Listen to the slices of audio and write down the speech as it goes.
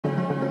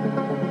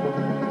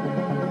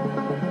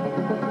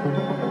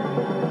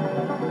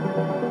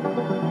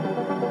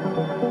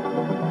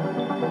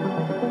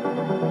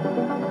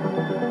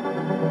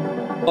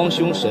皇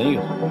兄神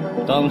勇，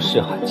当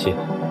世罕见，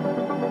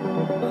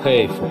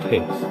佩服佩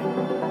服。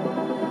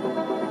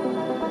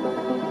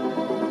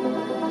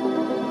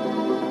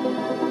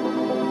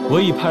我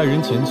已派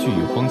人前去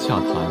与荒洽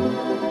谈，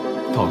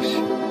到时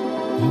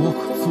你我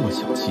可坐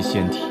享其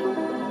仙体。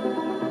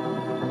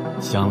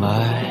想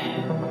来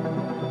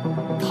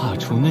踏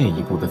出那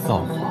一步的造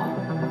化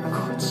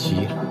可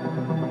期了。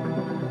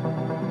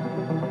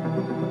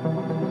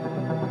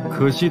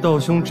可惜道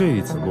兄这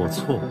一子落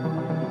错了，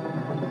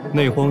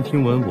内荒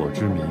听闻我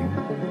之名，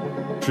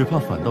只怕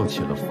反倒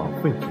起了防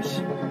备之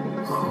心。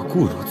何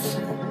故如此？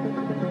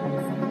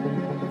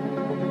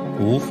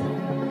无妨，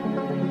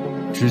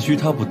只需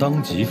他不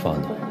当即发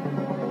难，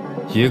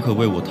也可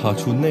为我踏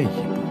出那一步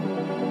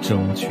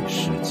争取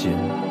时间。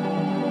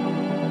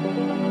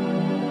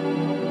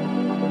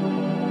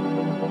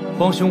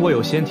荒兄握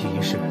有仙体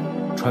一事，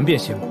传遍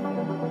仙国。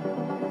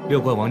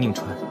六冠王宁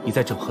传已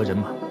在整合人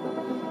马，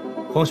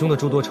荒兄的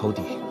诸多仇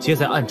敌皆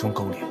在暗中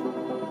勾连，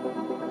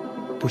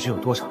不知有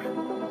多少人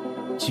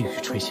觊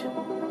觎垂涎。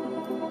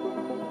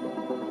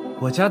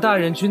我家大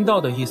人君道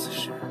的意思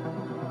是，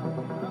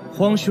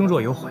荒兄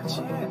若有缓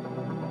急，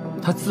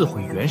他自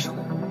会援手。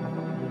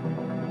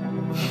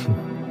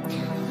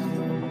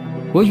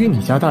我与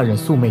你家大人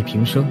素昧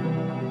平生，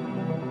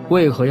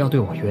为何要对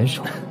我援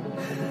手？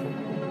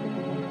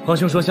荒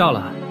兄说笑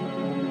了，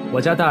我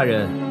家大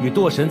人与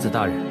堕神子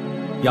大人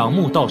仰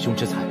慕道兄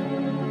之才，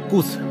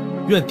故此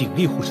愿鼎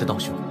力护持道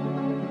兄。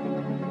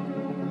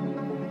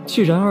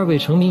既然二位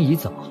成名已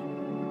早，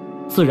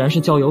自然是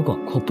交友广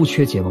阔，不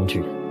缺结盟之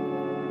人，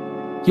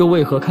又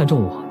为何看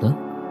中我呢？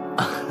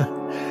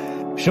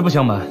实不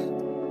相瞒，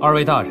二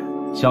位大人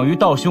想与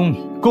道兄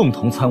你共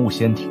同参悟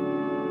仙体，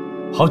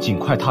好尽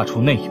快踏出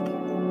那一步。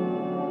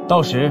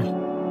到时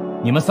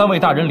你们三位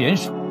大人联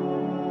手，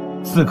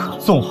自可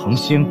纵横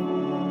仙国。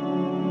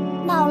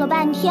闹了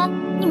半天，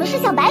你们是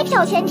想白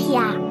嫖仙体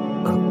啊？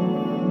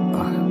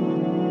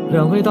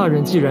两位大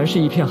人既然是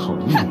一片好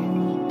意，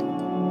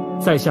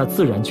在下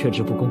自然却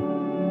之不恭。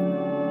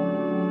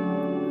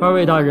二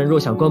位大人若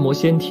想观摩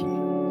仙体，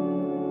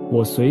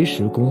我随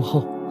时恭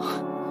候。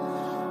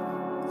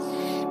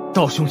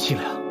道兄气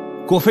量，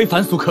果非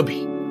凡俗可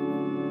比。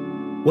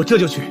我这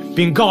就去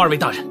禀告二位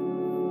大人。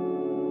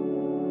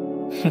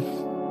哼！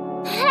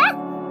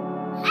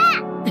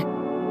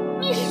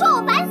你是说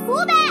我凡俗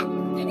呗？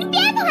你别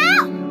跑！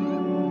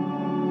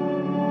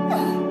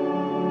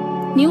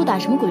你又打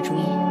什么鬼主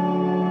意？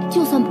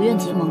就算不愿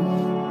结盟，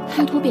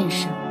开脱便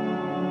是，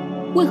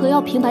为何要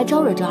平白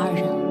招惹这二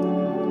人？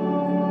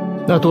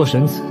那堕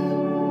神子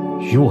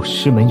与我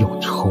师门有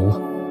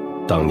仇。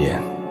当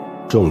年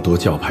众多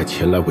教派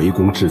前来围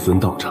攻至尊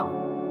道场，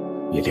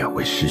你两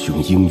位师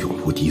兄英勇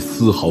无敌，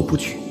丝毫不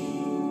惧。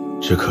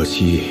只可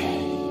惜，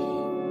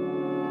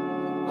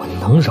我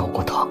能饶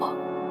过他吗？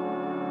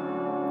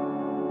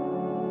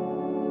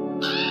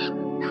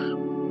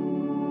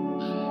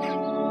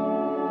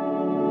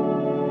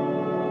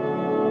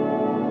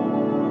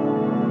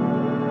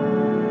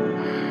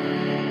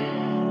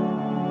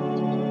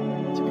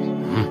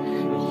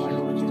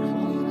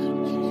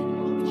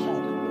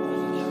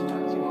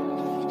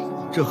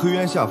这黑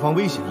渊下方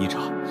危险异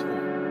常，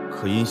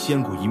可因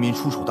仙谷移民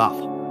出手大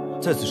方，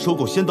在此收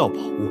购仙道宝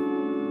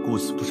物，故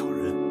此不少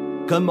人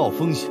甘冒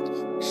风险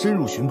深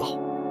入寻宝。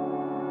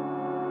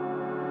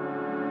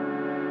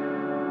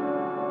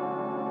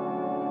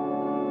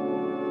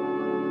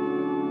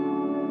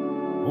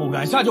不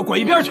敢下就滚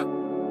一边去！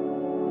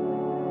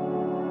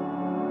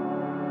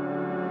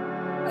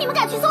你们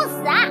敢去送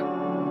死啊？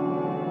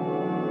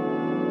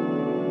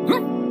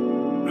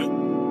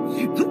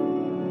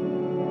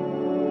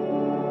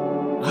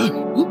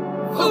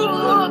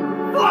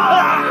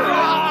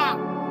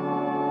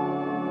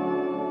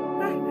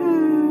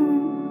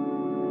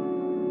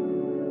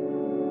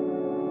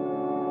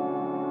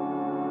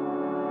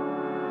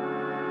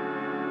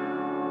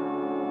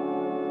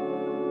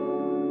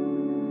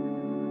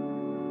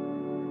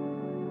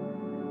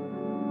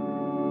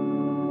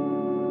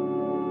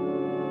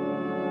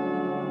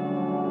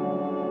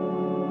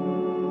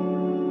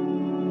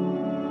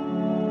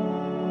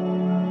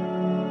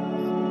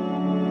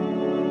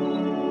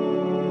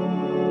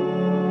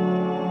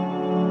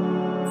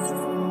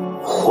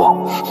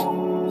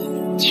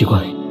奇怪，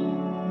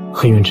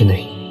黑渊之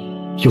内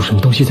有什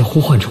么东西在呼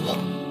唤着我，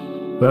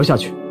我要下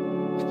去。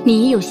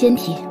你已有仙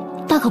体，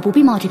大可不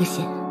必冒这个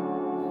险。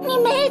你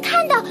没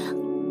看到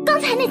刚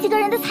才那几个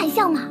人的惨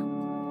象吗？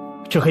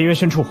这黑渊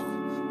深处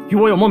与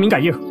我有梦冥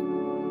感应，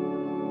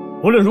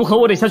无论如何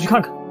我得下去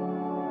看看。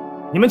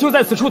你们就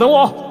在此处等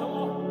我。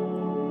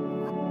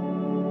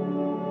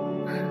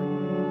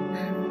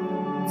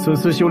此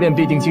次修炼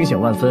必定惊险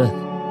万分，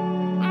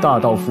大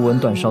道符文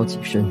断烧己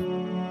身，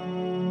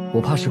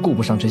我怕是顾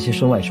不上这些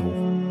身外之物，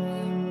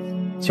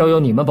交由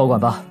你们保管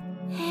吧。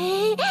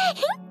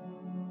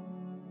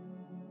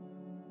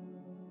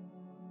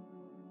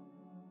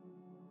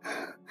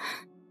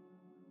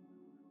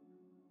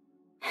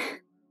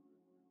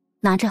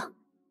拿着，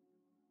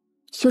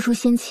修出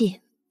仙气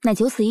乃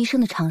九死一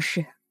生的常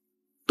事，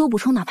多补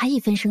充哪怕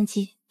1分生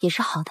机也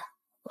是好的。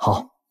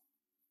好。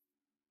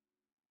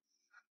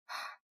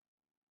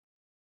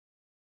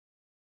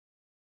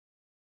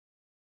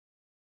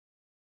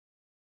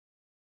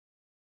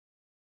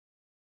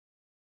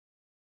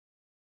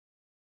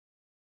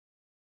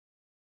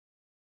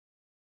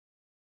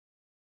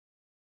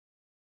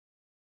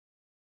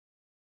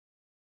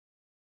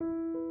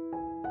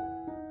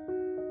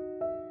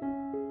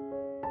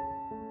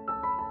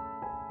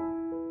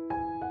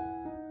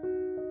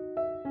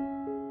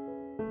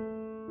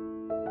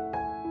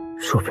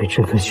若非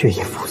这份血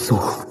液复苏，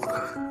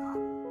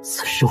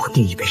此时我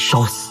定已被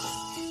烧死。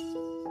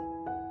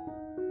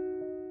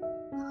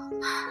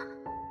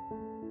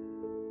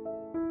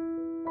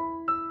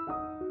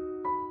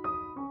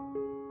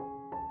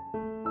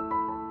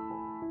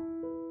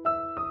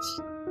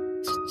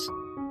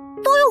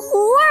都有糊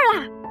味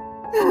了。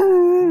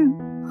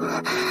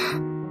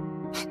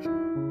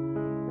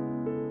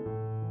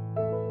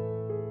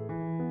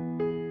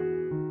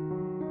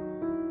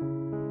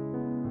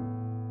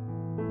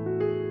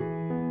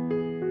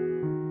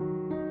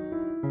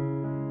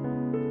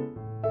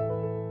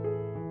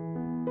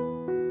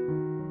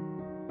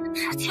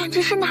这简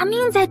直是拿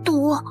命在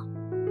赌。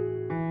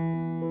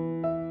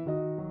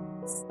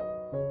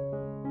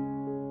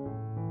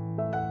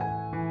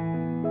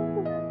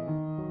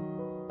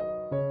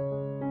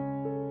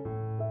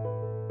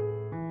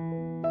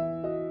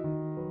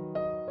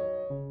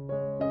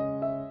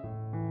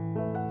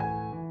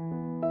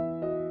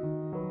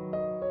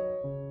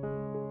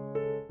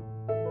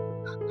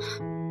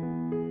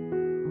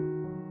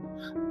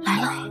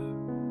来了。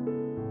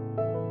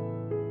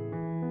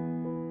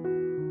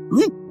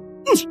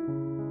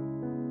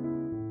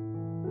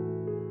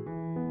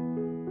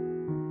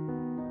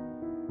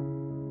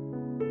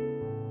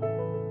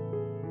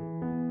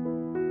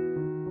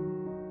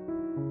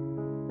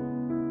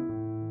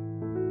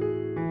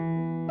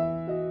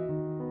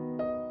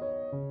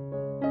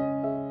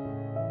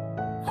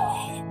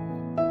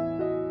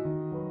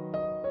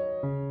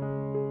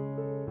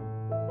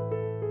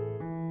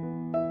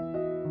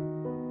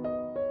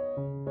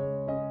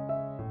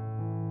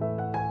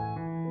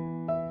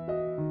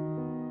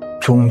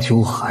终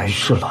究还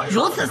是来了。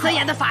如此森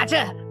严的法阵，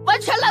完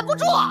全拦不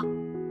住。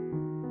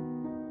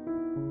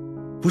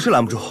不是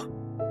拦不住，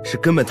是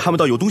根本探不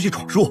到有东西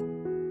闯入。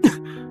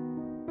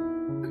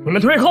你们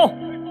退后！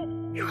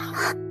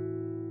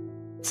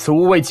此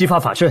物未激发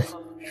法阵，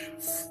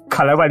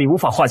看来外力无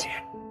法化解，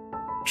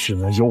只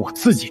能由我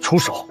自己出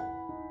手。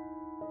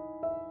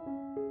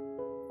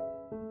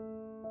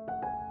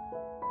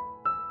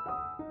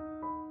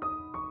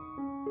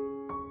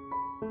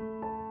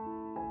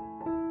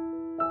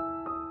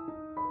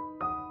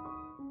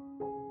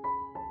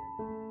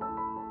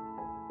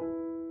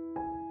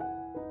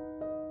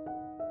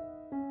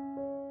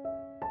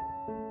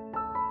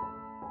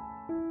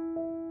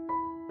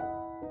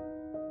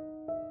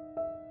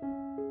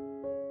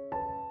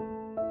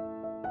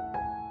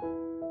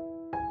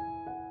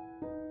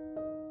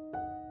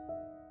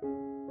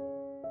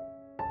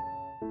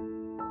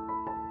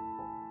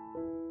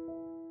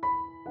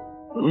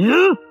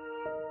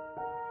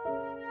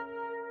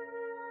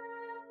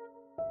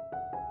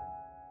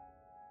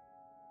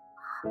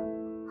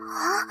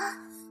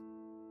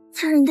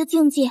这人的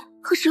境界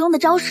和使用的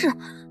招式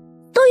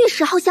都与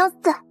石昊相似。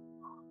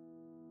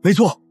没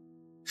错，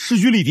势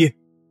均力敌，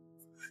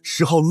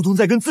石昊如同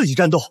在跟自己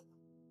战斗。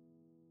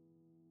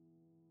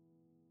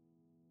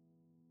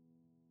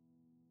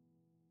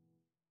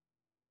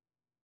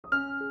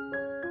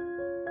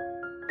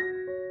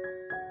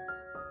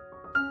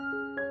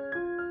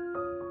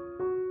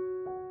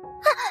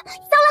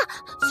糟了，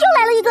又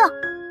来了一个！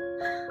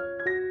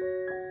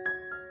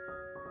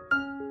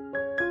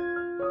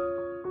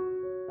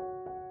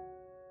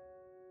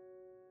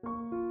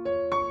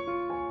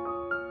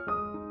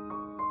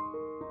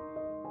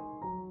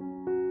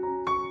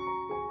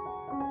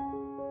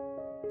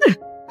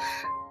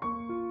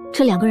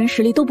这两个人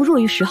实力都不弱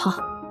于石昊，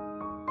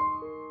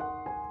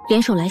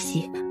联手来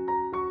袭，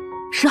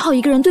石昊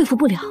一个人对付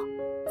不了，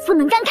不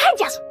能干看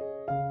着。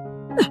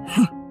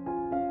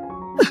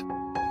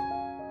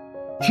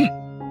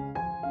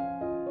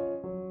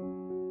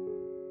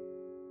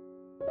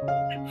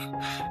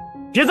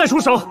别再出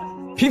手，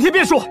平添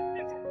变数。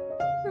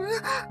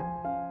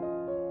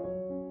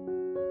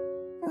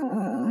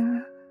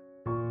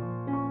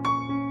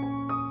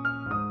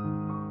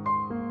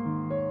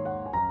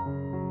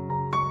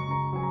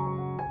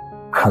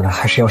看来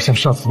还是要像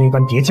上次那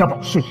般叠加宝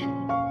术，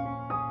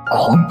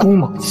狂攻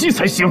猛击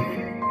才行。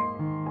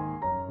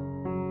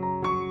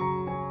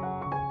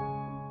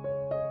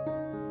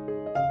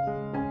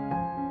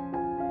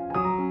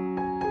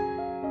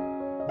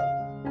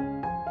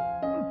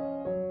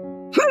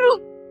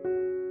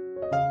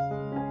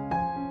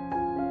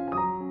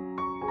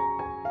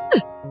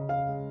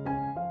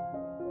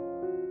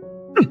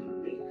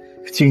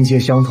境界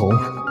相同，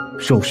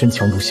肉身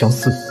强度相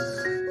似，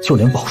就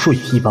连宝术也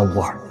一般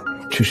无二。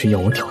只是要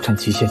我挑战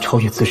极限超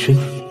越自身，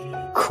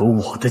可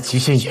我的极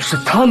限也是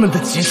他们的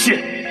极限，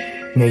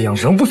那样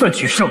仍不算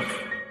取胜。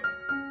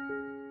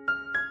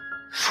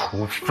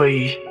除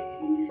非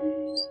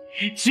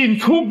一进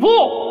突破，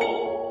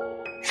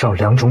让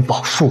两种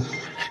宝术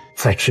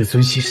在至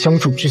尊系相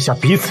助之下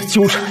彼此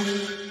纠缠，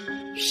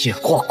演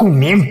化共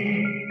鸣。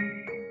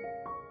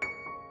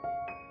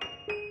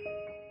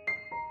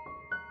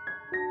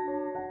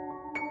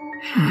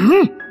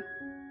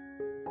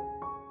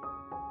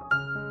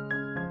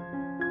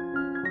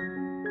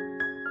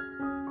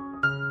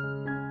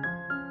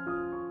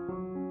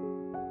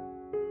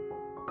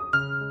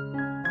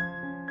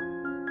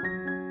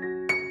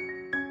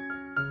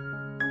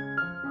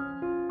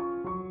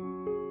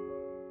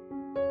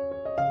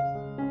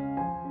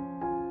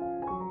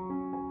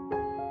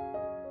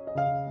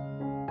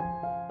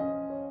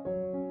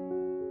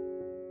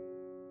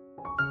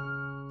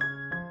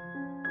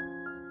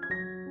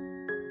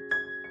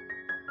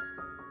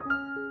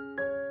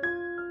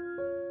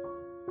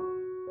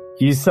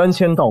以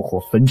3000道火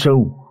焚真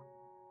我，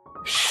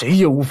谁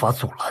也无法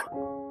阻拦。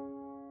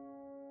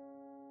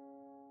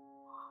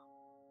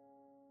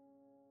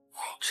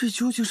这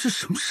究竟是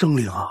什么生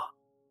灵啊？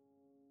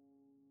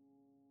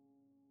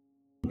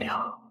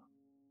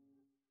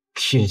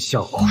天下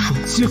宝术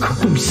皆可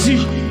洞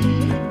悉。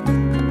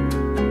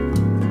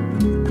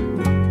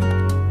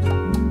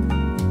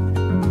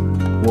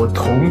我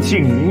铜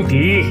镜无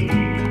敌，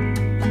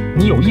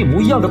你有一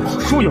模一样的宝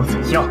术又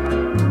怎样？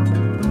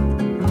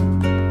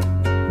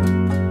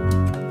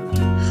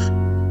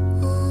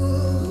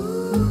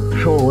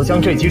若我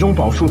将这几种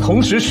宝术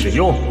同时使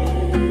用，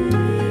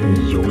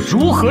你又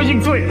如何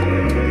应对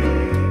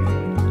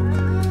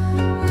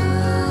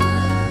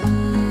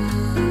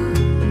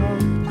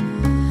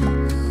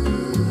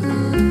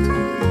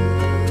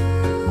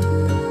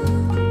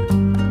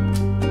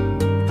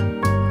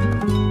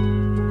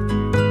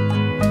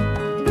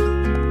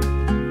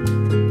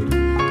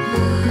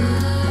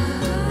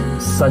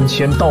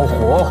？3000道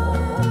火，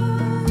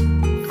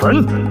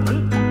焚！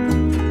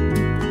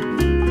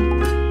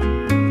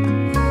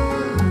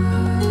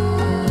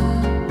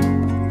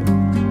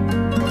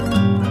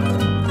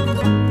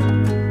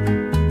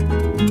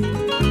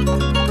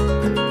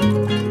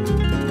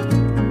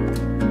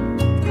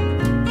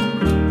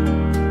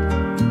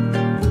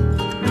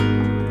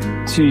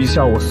记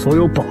下我所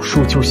有宝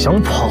术就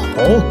想跑？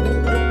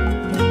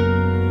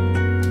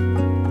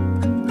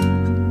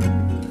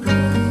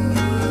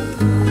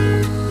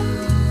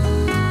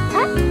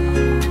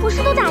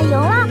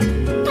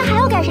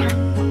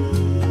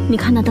你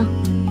看那灯，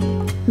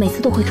每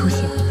次都会出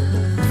现，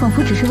仿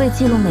佛只是为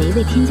记录每一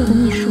位天骄的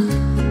秘术。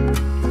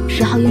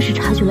石昊应是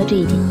察觉了这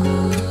一点，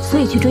所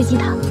以去追击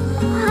他。啊！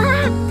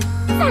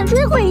反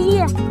追回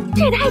忆，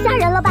这也太吓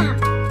人了吧！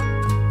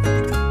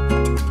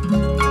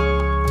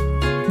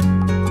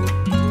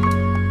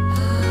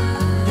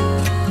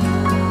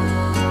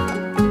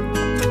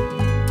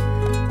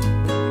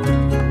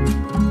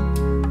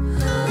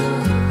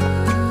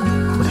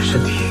我的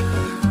身体，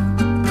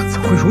它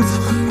怎会如此？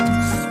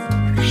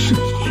是你！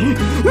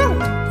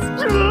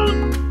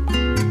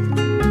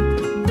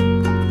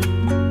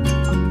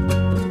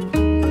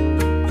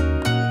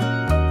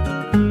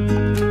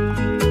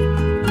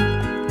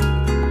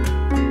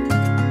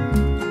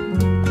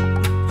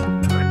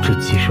这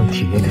寄生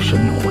体内的神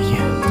秘火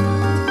焰，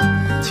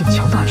竟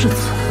强大至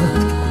此！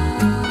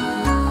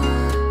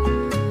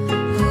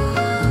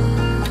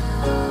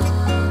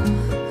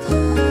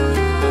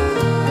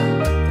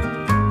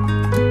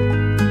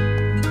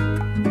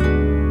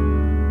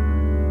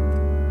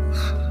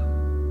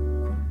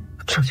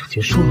这就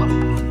结束了。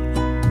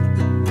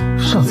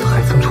上次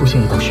还曾出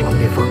现一道虚妄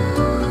裂缝，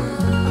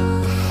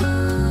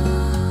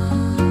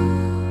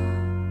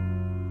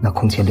那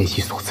空间裂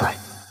隙所在，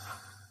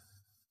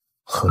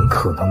很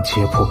可能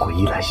揭破诡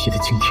异来袭的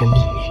惊天秘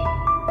密。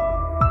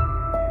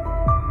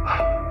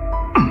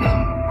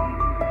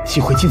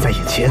机会近在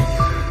眼前，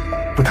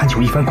不探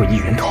求一番诡异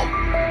源头，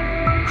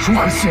如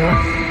何谢恩？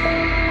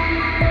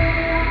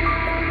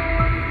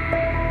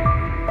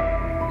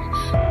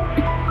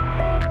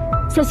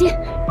小心，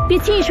别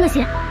轻易涉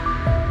险！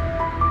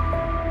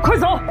快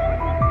走，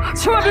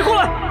千万别过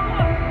来！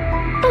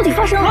到底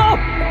发生了？跑！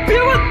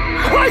别问，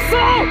快走！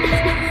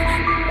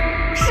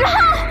石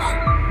昊！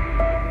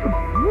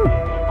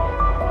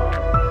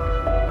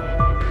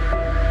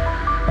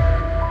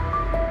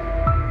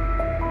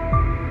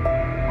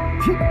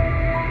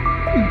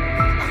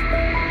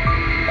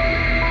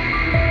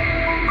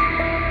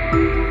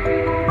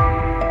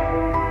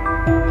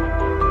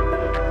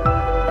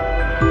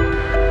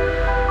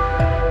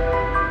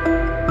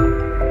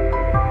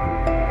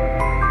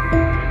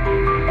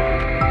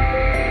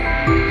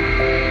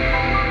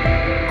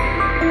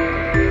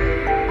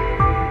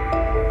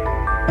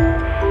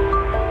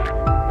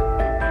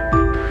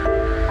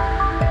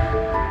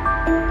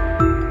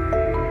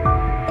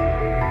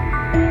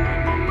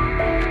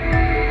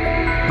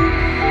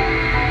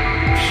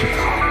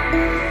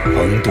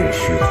横渡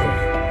虚空，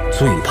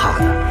最怕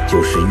的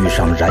就是遇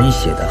上染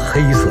血的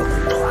黑色鬼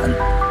团。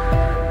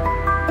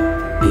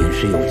便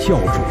是有教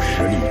主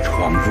实力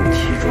闯入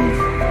其中，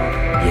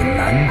也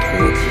难脱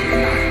其难。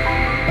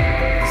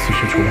此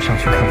时除了上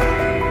去看看，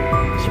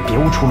也别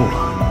无出路了。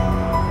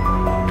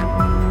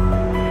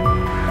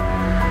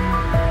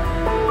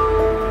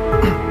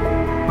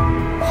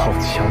好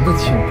强的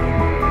技能！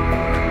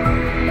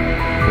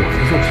我的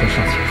肉身尚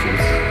且如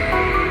此，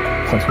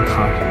换做他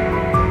人，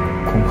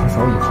恐怕早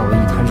已化为一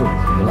滩肉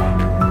泥了。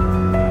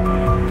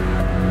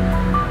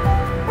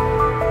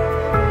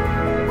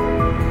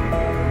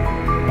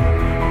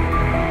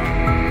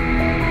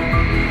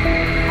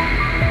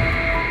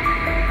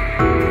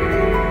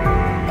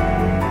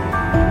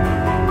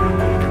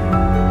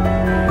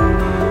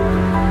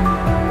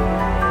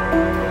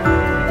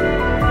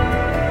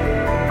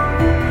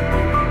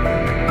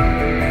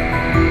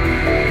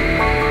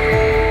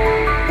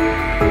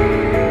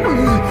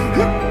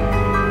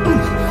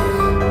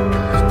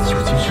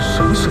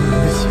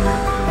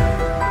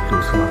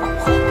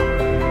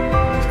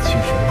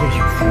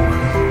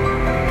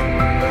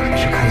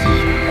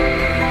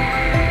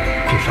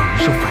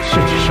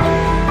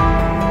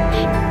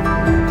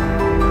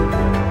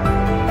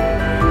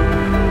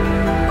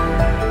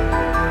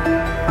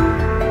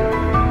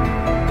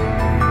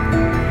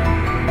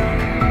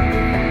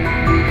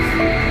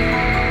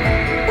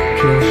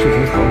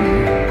逃离，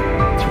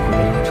就会被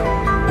拉走。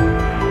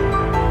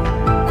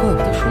怪不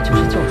得说就是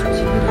教主级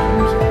别的人物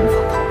也无法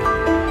逃离。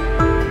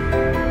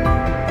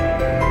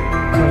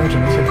看来只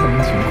能先探明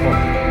情况，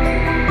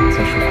再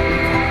设法离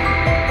开。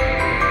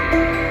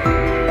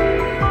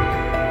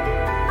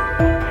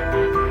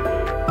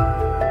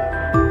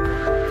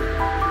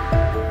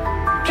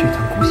这滩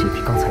骨血比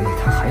刚才那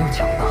滩还要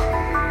强大。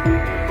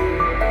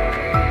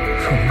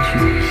若能取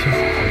走一些好好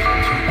研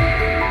究。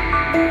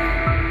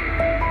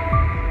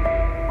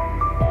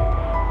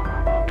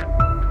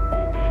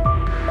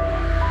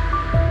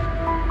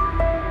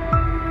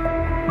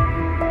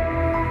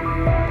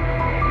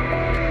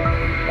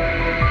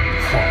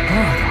好大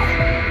的，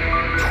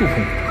触碰不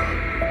得。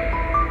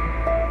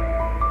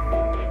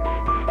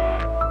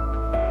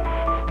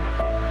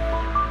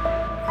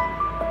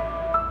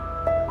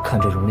看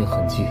这熔炼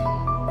痕迹，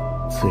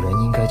此人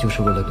应该就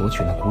是为了夺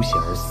取那骨血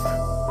而死。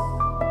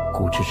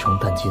骨质呈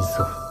淡金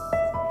色，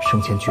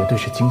生前绝对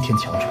是惊天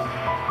强者，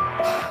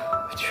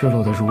却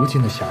落得如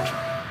今的下场。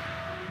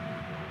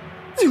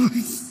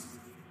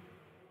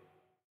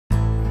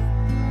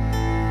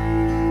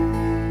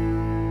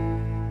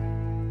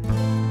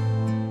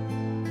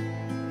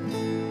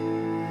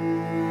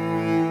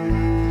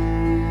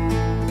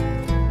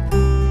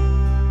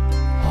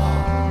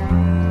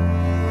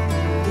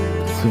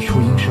此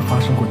处应是发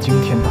生过惊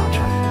天大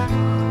战，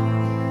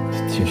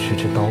仅是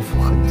这刀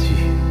斧痕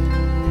迹，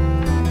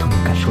都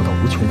能感受到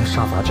无穷的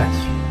杀伐战意。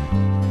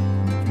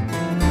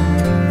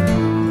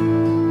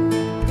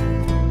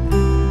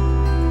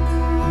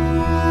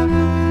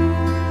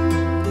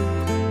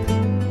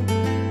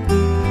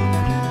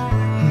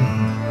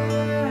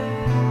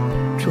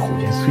这火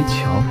焰虽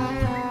强，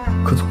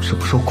可总是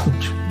不受控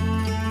制，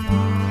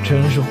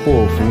真是祸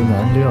福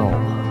难料啊！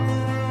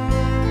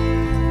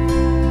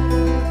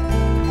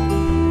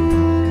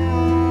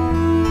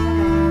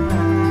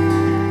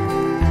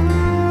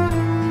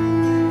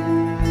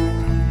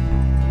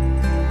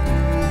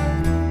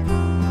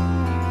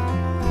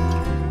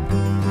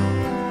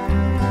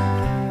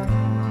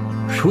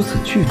如此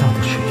巨大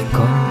的水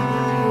缸，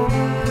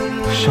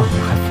上面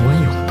还浮安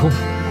涌动，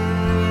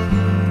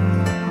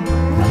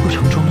难不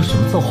成装了什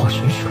么造化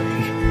神水？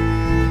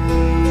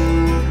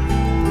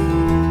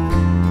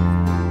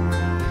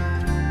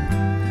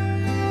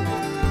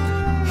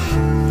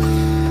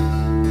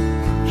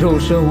肉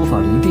身无法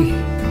临地，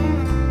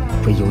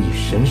唯有以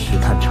神识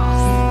探查。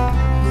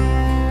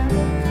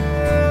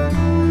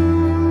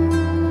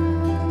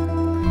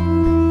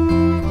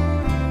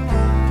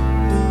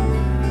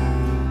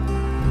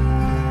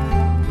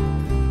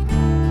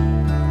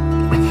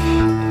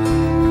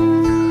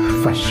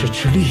万世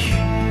之力，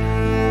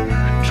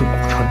这骨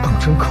传当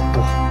真可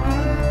怖。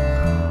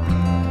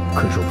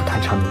可若不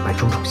探查明白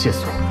种种线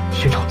索，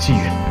寻找机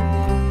缘，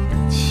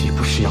岂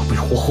不是要被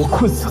活活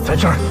困死在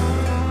这儿？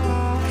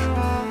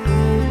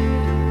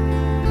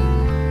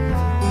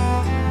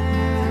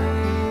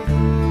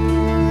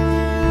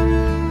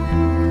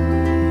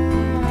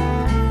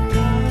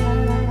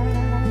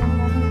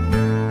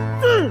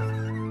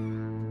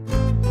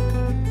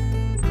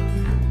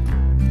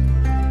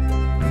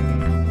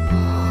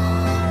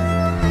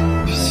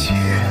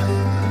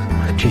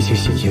这些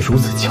血液如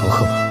此强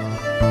横，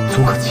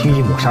足可轻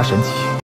易抹杀神迹。